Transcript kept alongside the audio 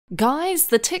Guys,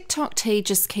 the TikTok tea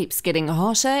just keeps getting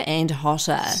hotter and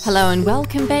hotter. Hello and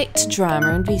welcome back to Drama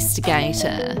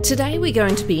Investigator. Today we're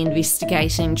going to be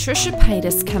investigating Trisha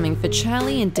Paytas coming for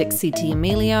Charli and Dixie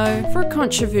D'Amelio for a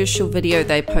controversial video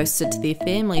they posted to their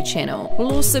family channel.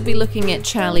 We'll also be looking at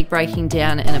Charli breaking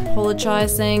down and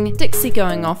apologising, Dixie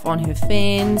going off on her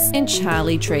fans, and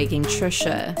Charli dragging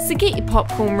Trisha. So get your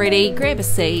popcorn ready, grab a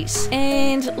seat,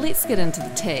 and let's get into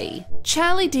the tea.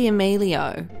 Charli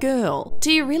D'Amelio. Girl,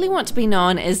 do you really want to be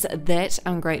known as that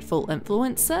ungrateful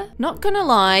influencer? Not gonna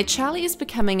lie, Charli is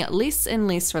becoming less and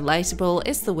less relatable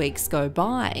as the weeks go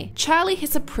by. Charli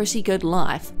has a pretty good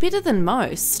life, better than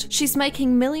most. She's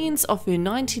making millions off her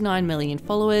 99 million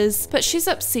followers, but she's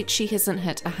upset she hasn't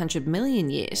hit 100 million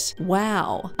yet.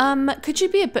 Wow. Could you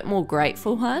be a bit more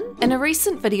grateful, hun? In a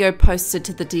recent video posted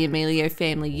to the D'Amelio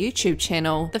family YouTube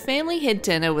channel, the family had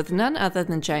dinner with none other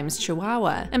than James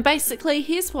Chihuahua, and basically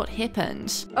here's what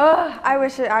happened. Ugh, I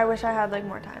wish I had like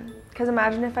more time. Cause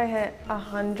imagine if I hit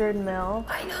 100 mil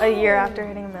a year after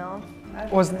hitting a mil.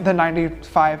 Was the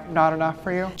 95 not enough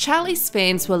for you? Charli's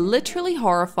fans were literally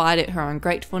horrified at her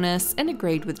ungratefulness and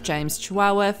agreed with James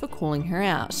Chihuahua for calling her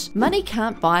out. Money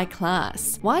can't buy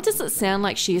class. Why does it sound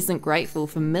like she isn't grateful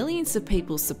for millions of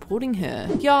people supporting her?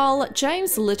 Y'all,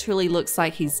 James literally looks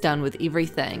like he's done with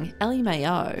everything.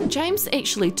 LMAO. James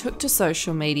actually took to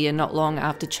social media not long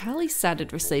after Charli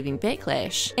started receiving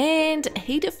backlash, and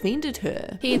he defended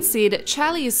her. He had said,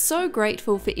 "Charli is so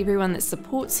grateful for everyone that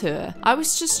supports her. I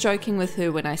was just joking with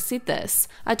her when I said this.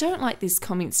 I don't like these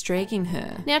comments dragging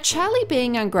her." Now, Charli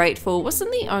being ungrateful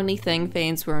wasn't the only thing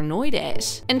fans were annoyed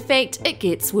at. In fact, it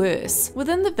gets worse.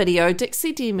 Within the video,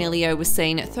 Dixie D'Amelio was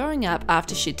seen throwing up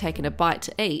after she'd taken a bite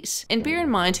to eat. And bear in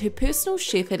mind, her personal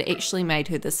chef had actually made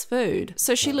her this food,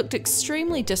 so she looked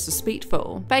extremely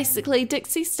disrespectful. Basically,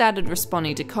 Dixie started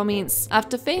responding to comments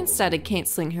after fans started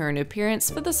cancelling her and her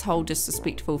parents for this whole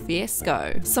disrespectful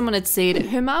fiasco. Someone had said,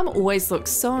 "Her mum always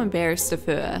looks so embarrassed of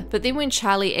her, but then when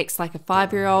Charli acts like a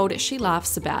 5-year-old, she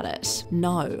laughs about it."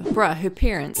 No. Bruh, her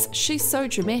parents, she's so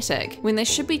dramatic, when they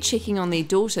should be checking on their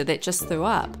daughter that just threw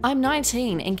up. I'm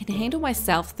 19 and can handle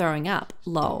myself throwing up,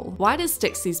 lol. Why does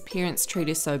Dixie's parents treat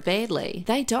her so badly?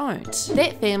 They don't.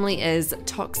 That family is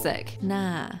toxic.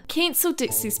 Nah. Cancel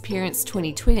Dixie's parents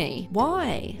 2020.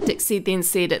 Why? Dixie then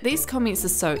said, "These comments are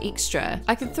so extra.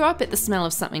 I could throw up at the smell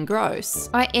of something gross.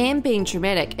 I am being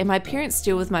dramatic and my parents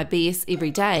deal with my BS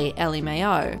every day,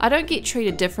 LMAO. I don't get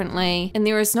treated differently, and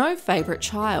there is no favourite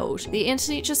child. The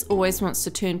internet just always wants to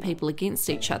turn people against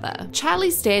each other."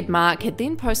 Charli's dad Mark had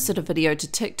then posted a video to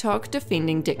TikTok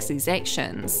defending Dixie's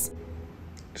actions.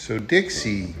 So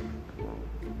Dixie,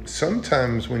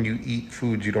 sometimes when you eat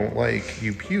food you don't like,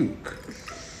 you puke.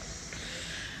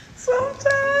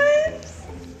 Sometimes.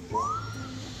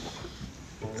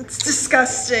 It's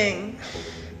disgusting.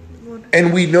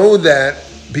 And we know that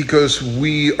because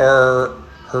we are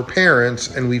her parents,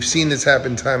 and we've seen this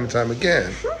happen time and time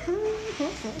again.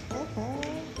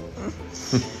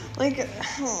 Like,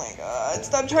 oh my god,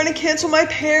 stop trying to cancel my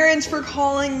parents for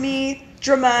calling me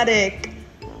dramatic.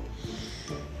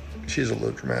 She's a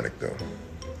little dramatic though.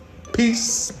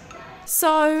 Peace.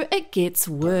 So it gets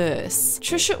worse.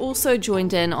 Trisha also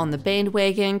joined in on the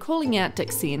bandwagon, calling out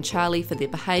Dixie and Charli for their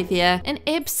behaviour and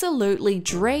absolutely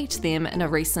dragged them in a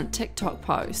recent TikTok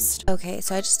post. Okay,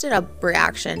 so I just did a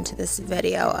reaction to this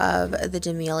video of the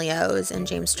D'Amelios and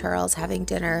James Charles having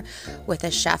dinner with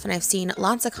a chef, and I've seen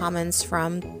lots of comments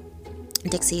from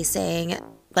Dixie saying,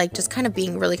 like, just kind of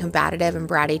being really combative and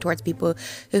bratty towards people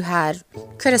who had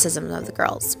criticism of the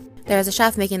girls. There's a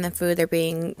chef making them food, they're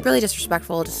being really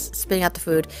disrespectful, just spitting out the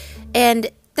food, and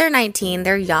they're 19,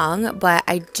 they're young, but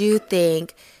I do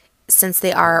think since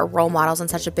they are role models on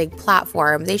such a big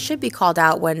platform, they should be called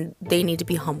out when they need to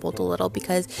be humbled a little,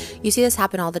 because you see this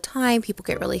happen all the time. People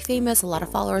get really famous, a lot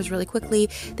of followers really quickly,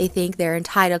 they think they're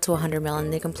entitled to 100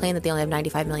 million, they complain that they only have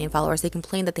 95 million followers, they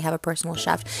complain that they have a personal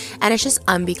chef, and it's just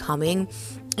unbecoming.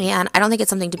 And I don't think it's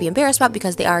something to be embarrassed about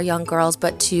because they are young girls,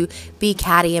 but to be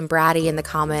catty and bratty in the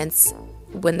comments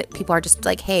when people are just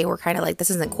like, hey, we're kind of like, this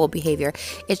isn't cool behavior.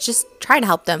 It's just trying to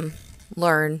help them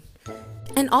learn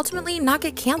and ultimately not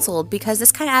get canceled, because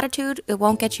this kind of attitude, it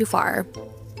won't get you far.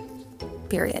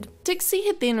 Period. Dixie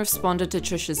had then responded to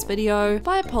Trisha's video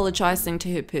by apologising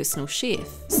to her personal chef.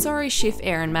 "Sorry, Chef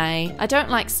Aaron May. I don't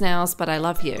like snails, but I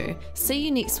love you. See you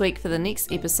next week for the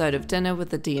next episode of Dinner with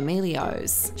the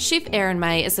D'Amelios. Chef Aaron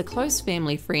May is a close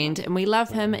family friend and we love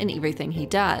him and everything he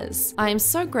does. I am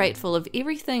so grateful of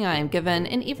everything I am given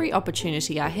and every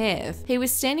opportunity I have. He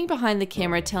was standing behind the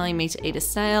camera telling me to eat a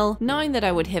snail, knowing that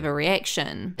I would have a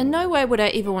reaction. In no way would I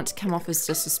ever want to come off as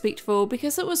disrespectful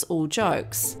because it was all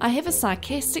jokes. I have a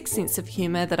sarcastic sense sense of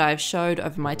humour that I've showed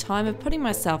over my time of putting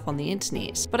myself on the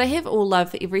internet, but I have all love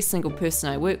for every single person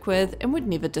I work with and would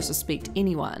never disrespect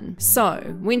anyone. So,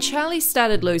 when Charli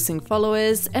started losing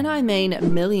followers, and I mean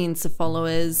millions of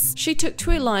followers, she took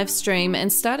to her live stream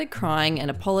and started crying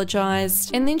and apologised,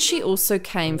 and then she also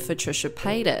came for Trisha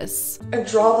Paytas. I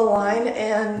draw the line,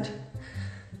 and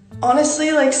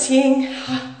honestly, like seeing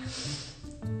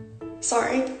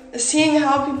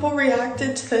how people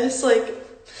reacted to this, like,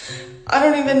 I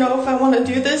don't even know if I want to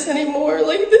do this anymore.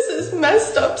 Like, this is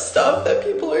messed up stuff that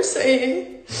people are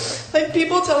saying. Like,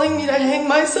 people telling me to hang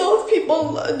myself,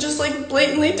 people just like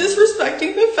blatantly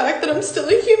disrespecting the fact that I'm still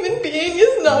a human being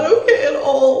is not okay at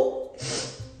all.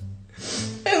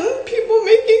 And people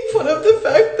making fun of the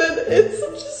fact that it's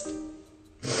just,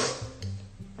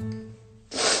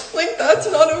 like, that's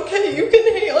not okay. You can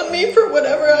hate on me for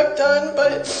whatever I've done,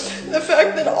 but the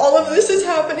fact that all of this is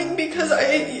happening because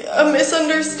a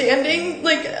misunderstanding,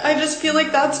 like, I just feel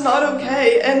like that's not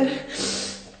okay. And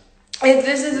if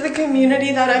this is the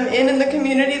community that I'm in and the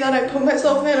community that I put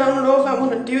myself in, I don't know if I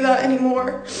want to do that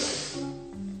anymore.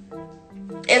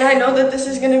 And I know that this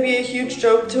is going to be a huge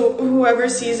joke to whoever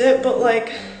sees it, but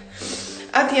like,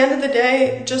 at the end of the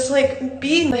day, just like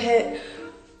being hit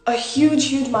a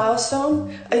huge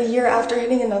milestone a year after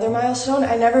hitting another milestone,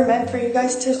 I never meant for you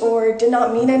guys to, or did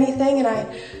not mean anything, and I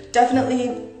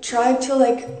definitely tried to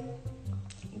like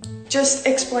just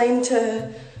explain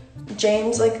to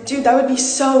James, like, dude, that would be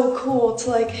so cool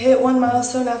to like hit one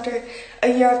milestone after a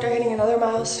year after hitting another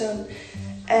milestone.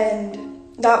 And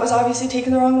that was obviously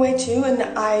taken the wrong way too, and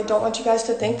I don't want you guys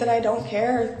to think that I don't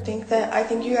care or think that I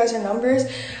think you guys are numbers.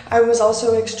 I was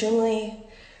also extremely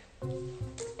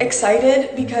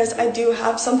excited because I do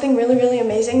have something really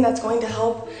amazing that's going to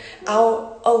help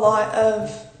out a lot of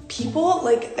people.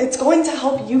 Like, it's going to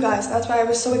help you guys. That's why I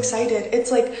was so excited. It's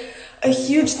like a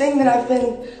huge thing that I've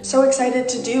been so excited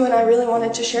to do, and I really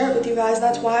wanted to share it with you guys.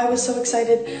 That's why I was so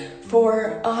excited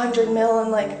for 100 mil, and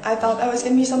like, I thought that was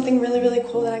gonna be something really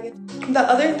cool that I could. The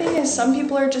other thing is, some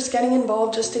people are just getting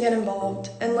involved just to get involved,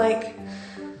 and like,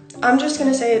 I'm just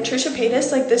gonna say it, Trisha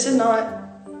Paytas, like, this is not,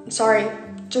 sorry,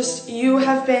 just, you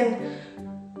have been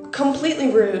completely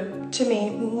rude to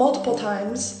me multiple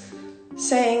times,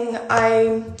 saying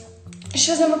she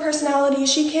doesn't have a personality,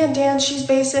 she can't dance, she's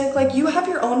basic. Like, you have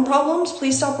your own problems,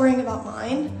 please stop worrying about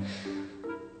mine.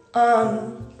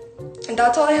 And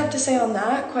that's all I have to say on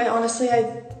that. Quite honestly,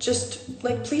 I just,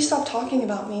 like, please stop talking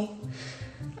about me.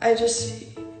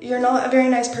 You're not a very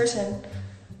nice person.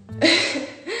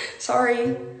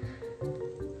 Sorry.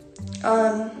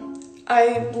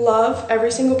 I love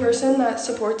every single person that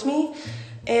supports me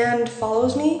and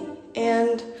follows me,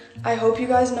 and I hope you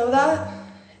guys know that,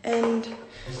 and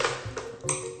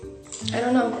I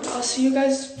don't know, I'll see you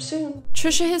guys soon.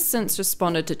 Trisha has since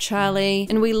responded to Charli,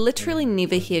 and we literally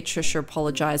never hear Trisha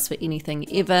apologise for anything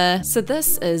ever, so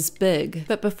this is big.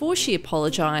 But before she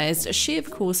apologised, she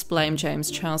of course blamed James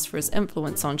Charles for his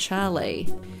influence on Charli.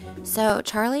 So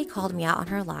Charli called me out on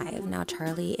her live. Now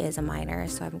Charli is a minor,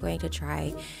 so I'm going to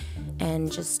try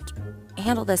and just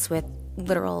handle this with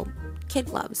literal kid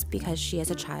gloves because she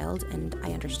is a child, and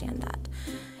I understand that.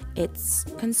 It's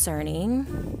concerning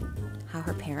how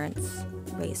her parents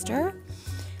raised her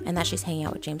and that she's hanging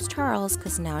out with James Charles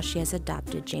because now she has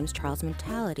adopted James Charles'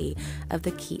 mentality of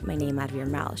the keep my name out of your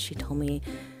mouth. She told me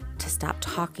to stop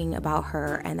talking about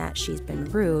her and that she's been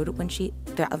rude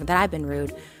that I've been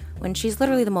rude when she's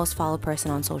literally the most followed person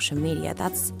on social media.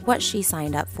 That's what she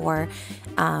signed up for.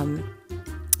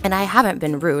 And I haven't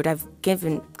been rude. I've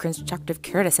given constructive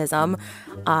criticism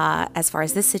as far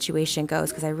as this situation goes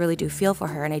because I really do feel for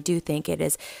her, and I do think it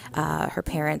is her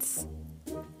parents'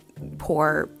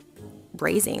 poor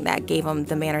raising that gave them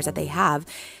the manners that they have.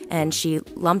 And she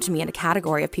lumped me in a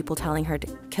category of people telling her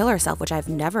to kill herself, which I've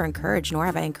never encouraged, nor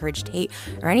have I encouraged hate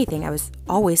or anything. I was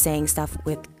always saying stuff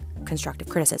with constructive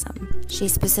criticism. She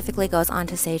specifically goes on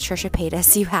to say, Trisha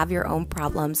Paytas, you have your own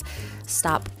problems.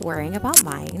 Stop worrying about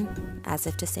mine. As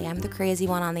if to say I'm the crazy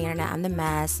one on the internet. I'm the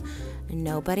mess.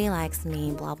 Nobody likes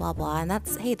me, blah, blah, blah. And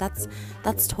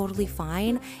that's totally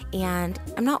fine. And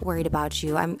I'm not worried about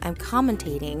you. I'm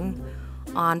commentating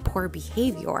on poor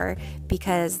behavior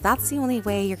because that's the only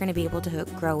way you're going to be able to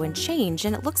grow and change.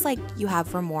 And it looks like you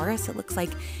have remorse. It looks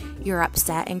like you're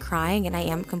upset and crying, and I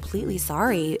am completely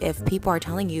sorry if people are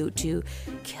telling you to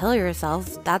kill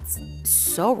yourself. That's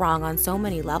so wrong on so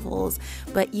many levels,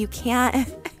 but you can't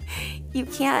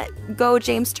go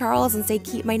James Charles and say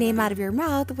keep my name out of your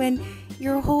mouth when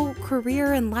your whole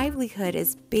career and livelihood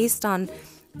is based on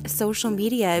social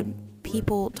media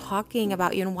people talking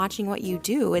about you and watching what you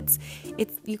do. It's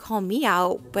you call me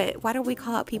out, but why don't we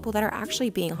call out people that are actually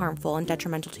being harmful and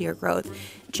detrimental to your growth?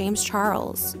 James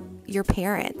Charles, your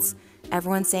parents,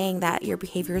 everyone's saying that your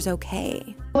behavior is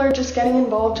okay. People are just getting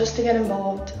involved just to get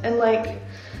involved. And like,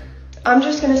 I'm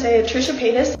just gonna say it, Trisha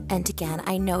Paytas. And again,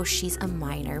 I know she's a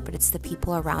minor, but it's the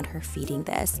people around her feeding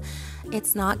this.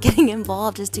 It's not getting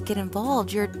involved just to get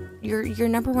involved. You're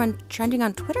number one trending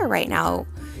on Twitter right now.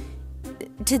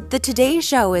 The Today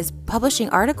Show is publishing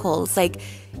articles. Like,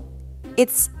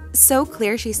 it's so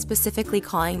clear she's specifically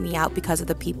calling me out because of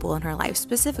the people in her life,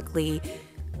 specifically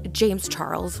James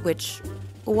Charles, which,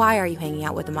 why are you hanging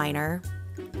out with a minor?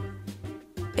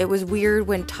 It was weird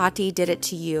when Tati did it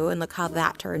to you, and look how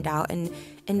that turned out, and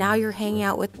now you're hanging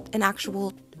out with an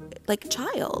actual, like,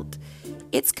 child.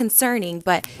 It's concerning,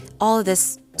 but all of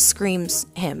this screams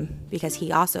him, because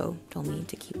he also told me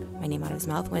to keep my name out of his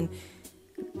mouth, when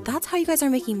that's how you guys are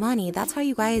making money. That's how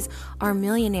you guys are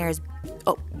millionaires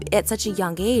at such a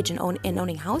young age and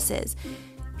owning houses,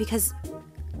 because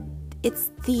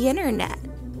it's the internet.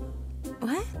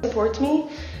 What? Supports me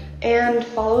and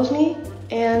follows me,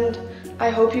 and I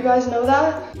hope you guys know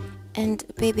that. And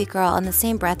baby girl, in the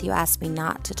same breath you asked me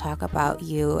not to talk about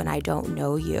you and I don't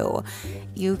know you.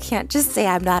 You can't just say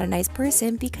I'm not a nice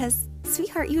person, because,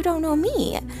 sweetheart, you don't know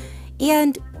me.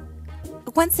 And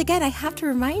once again, I have to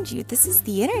remind you, this is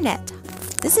the internet.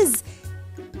 This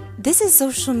is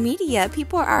social media.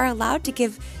 People are allowed to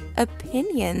give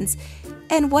opinions.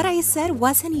 And what I said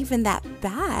wasn't even that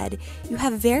bad. You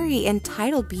have very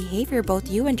entitled behavior, both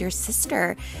you and your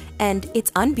sister, and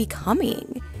it's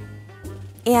unbecoming.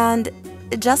 And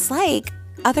just like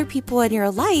other people in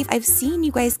your life, I've seen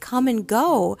you guys come and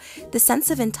go. The sense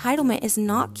of entitlement is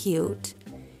not cute.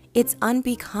 It's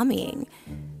unbecoming.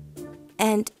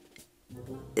 And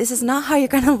this is not how you're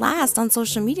going to last on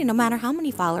social media, no matter how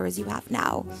many followers you have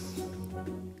now.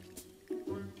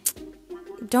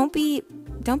 Don't be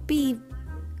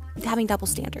having double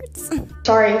standards.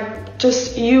 Sorry,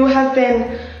 just you have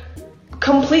been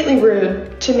completely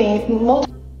rude to me.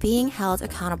 Being held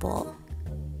accountable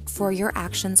for your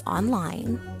actions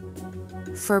online,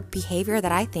 for behavior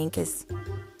that I think is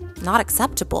not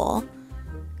acceptable,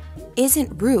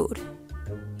 isn't rude.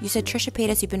 You said, Trisha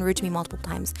Paytas, you've been rude to me multiple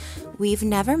times. We've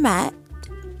never met.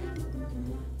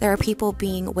 There are people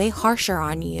being way harsher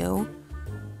on you,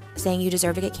 saying you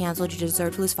deserve to get canceled, you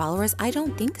deserve to lose followers. I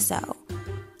don't think so.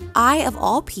 I, of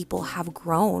all people, have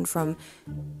grown from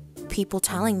people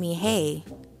telling me, hey,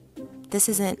 this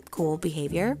isn't cool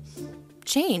behavior.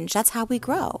 Change. That's how we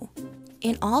grow.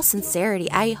 In all sincerity,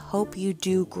 I hope you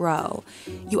do grow.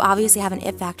 You obviously have an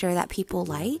it factor that people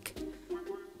like,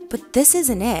 but this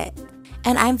isn't it.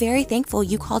 And I'm very thankful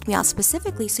you called me out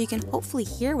specifically so you can hopefully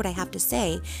hear what I have to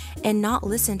say and not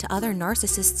listen to other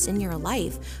narcissists in your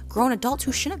life, grown adults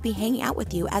who shouldn't be hanging out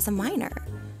with you as a minor.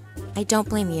 I don't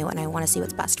blame you, and I want to see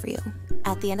what's best for you.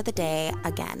 At the end of the day,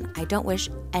 again, I don't wish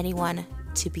anyone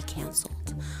to be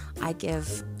canceled. I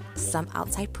give some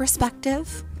outside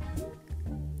perspective.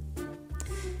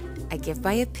 I give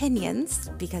my opinions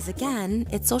because, again,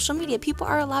 it's social media. People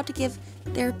are allowed to give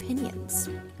their opinions.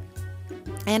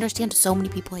 I understand so many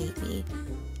people hate me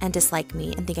and dislike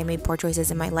me and think I made poor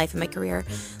choices in my life and my career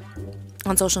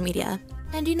on social media.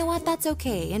 And you know what? That's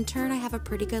okay. In turn, I have a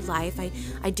pretty good life.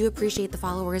 I do appreciate the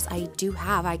followers I do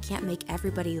have. I can't make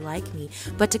everybody like me.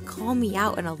 But to call me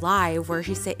out in a live where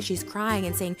she's crying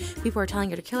and saying people are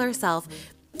telling her to kill herself,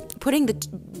 putting the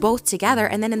both together,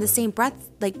 and then in the same breath,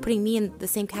 like putting me in the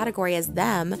same category as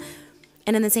them,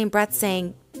 and in the same breath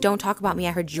saying, don't talk about me,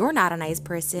 I heard you're not a nice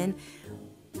person.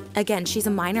 Again, she's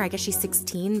a minor. I guess she's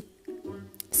 16.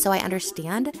 So I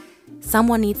understand.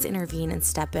 Someone needs to intervene and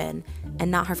step in,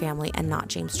 and not her family and not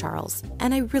James Charles.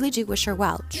 And I really do wish her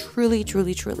well. Truly,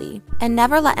 truly, truly. And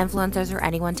never let influencers or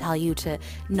anyone tell you to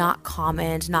not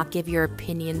comment, not give your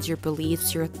opinions, your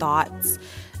beliefs, your thoughts.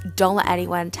 Don't let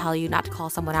anyone tell you not to call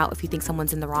someone out if you think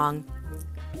someone's in the wrong.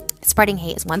 Spreading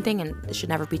hate is one thing and it should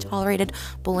never be tolerated.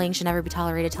 Bullying should never be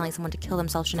tolerated. Telling someone to kill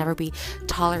themselves should never be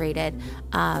tolerated.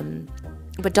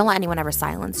 But don't let anyone ever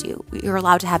silence you. You're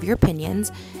allowed to have your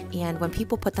opinions. And when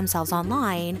people put themselves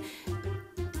online,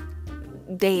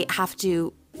 they have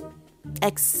to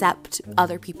accept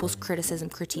other people's criticism,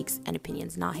 critiques, and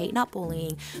opinions. Not hate, not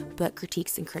bullying, but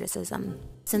critiques and criticism.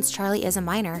 Since Charli is a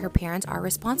minor, her parents are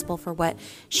responsible for what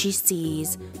she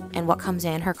sees and what comes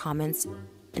in, her comments,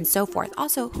 and so forth.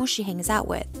 Also, who she hangs out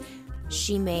with.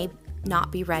 She may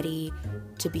not be ready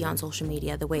to be on social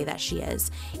media the way that she is,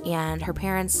 and her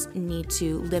parents need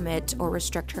to limit or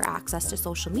restrict her access to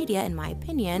social media, in my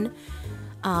opinion.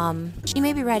 She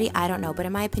may be ready, I don't know, but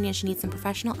in my opinion, she needs some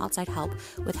professional outside help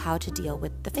with how to deal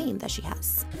with the fame that she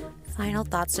has. Final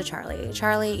thoughts to Charli.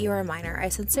 Charli, you are a minor. I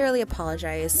sincerely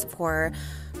apologize for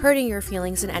hurting your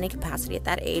feelings in any capacity at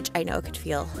that age. I know it could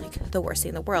feel like the worst thing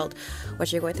in the world.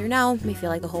 What you're going through now may feel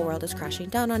like the whole world is crashing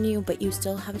down on you, but you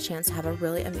still have a chance to have a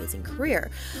really amazing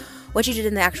career. What you did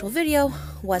in the actual video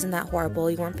wasn't that horrible.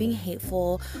 You weren't being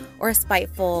hateful or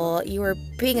spiteful. You were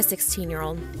being a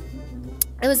 16-year-old.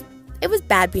 It was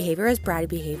bad behavior, it was bratty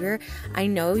behavior. I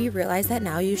know you realize that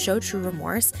now. You show true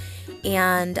remorse,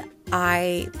 and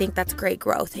I think that's great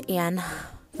growth. And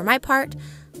for my part,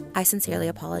 I sincerely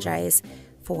apologize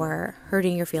for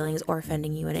hurting your feelings or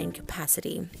offending you in any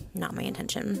capacity. Not my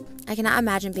intention. I cannot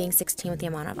imagine being 16 with the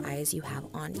amount of eyes you have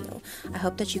on you. I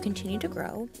hope that you continue to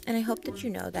grow, and I hope that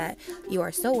you know that you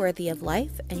are so worthy of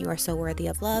life, and you are so worthy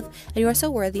of love, and you are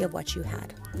so worthy of what you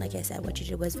had. Like I said, what you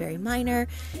did was very minor.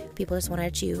 People just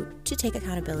wanted you to take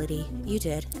accountability. You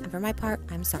did, and for my part,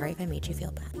 I'm sorry if I made you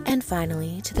feel bad. And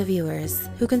finally, to the viewers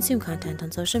who consume content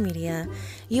on social media,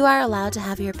 you are allowed to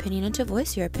have your opinion and to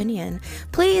voice your opinion.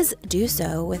 Please do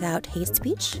so without hate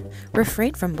speech.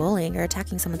 Refrain from bullying or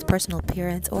attacking someone's personal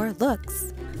appearance or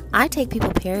looks. I take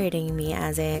people parodying me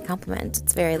as a compliment.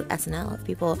 It's very SNL. If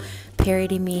people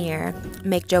parody me or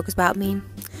make jokes about me,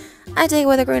 I take it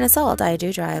with a grain of salt. I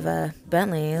do drive a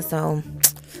Bentley, so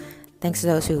thanks to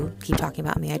those who keep talking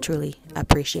about me. I truly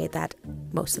appreciate that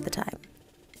most of the time.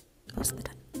 Most of the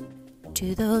time.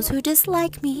 To those who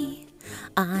dislike me,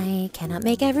 I cannot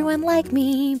make everyone like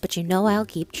me, but you know I'll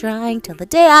keep trying till the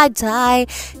day I die,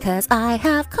 'cause I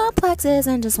have complexes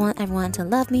and just want everyone to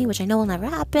love me, which I know will never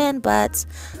happen, but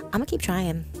I'm gonna keep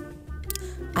trying.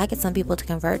 I get some people to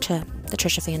convert to the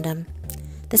Trisha fandom.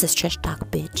 This is Trish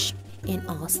Talk, bitch. In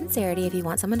all sincerity, if you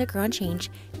want someone to grow and change,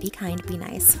 be kind, be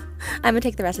nice. I'm gonna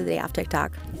take the rest of the day off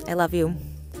TikTok. I love you.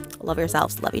 Love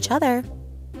yourselves. Love each other.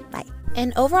 Bye.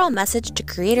 An overall message to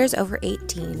creators over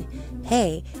 18.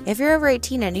 Hey, if you're over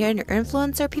 18 and you're an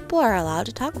influencer, people are allowed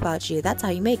to talk about you. That's how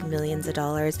you make millions of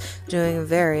dollars doing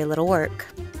very little work.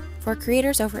 For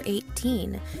creators over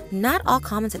 18, not all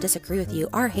comments that disagree with you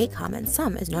are hate comments.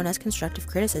 Some is known as constructive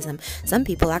criticism. Some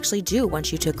people actually do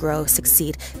want you to grow,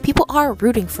 succeed. People are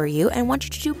rooting for you and want you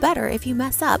to do better if you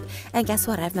mess up. And guess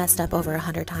what? I've messed up over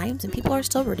 100 times and people are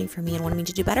still rooting for me and wanting me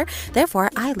to do better. Therefore,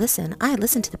 I listen. I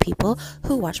listen to the people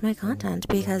who watch my content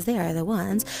because they are the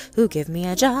ones who give me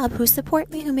a job, who support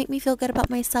me, who make me feel good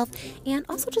about myself, and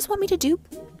also just want me to do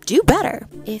better.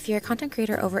 If you're a content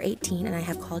creator over 18 and I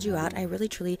have called you out, I really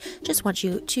truly just want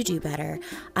you to do better.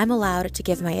 I'm allowed to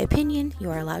give my opinion. You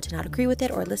are allowed to not agree with it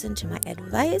or listen to my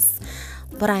advice,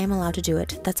 but I am allowed to do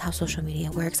it. That's how social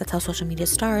media works. That's how social media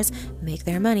stars make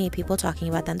their money. People talking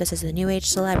about them. This is the new age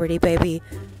celebrity, baby.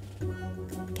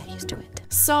 Get used to it.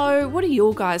 So, what are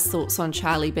your guys' thoughts on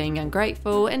Charli being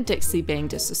ungrateful and Dixie being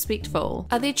disrespectful?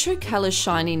 Are their true colours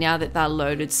shining now that they're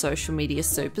loaded social media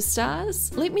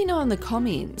superstars? Let me know in the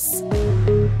comments.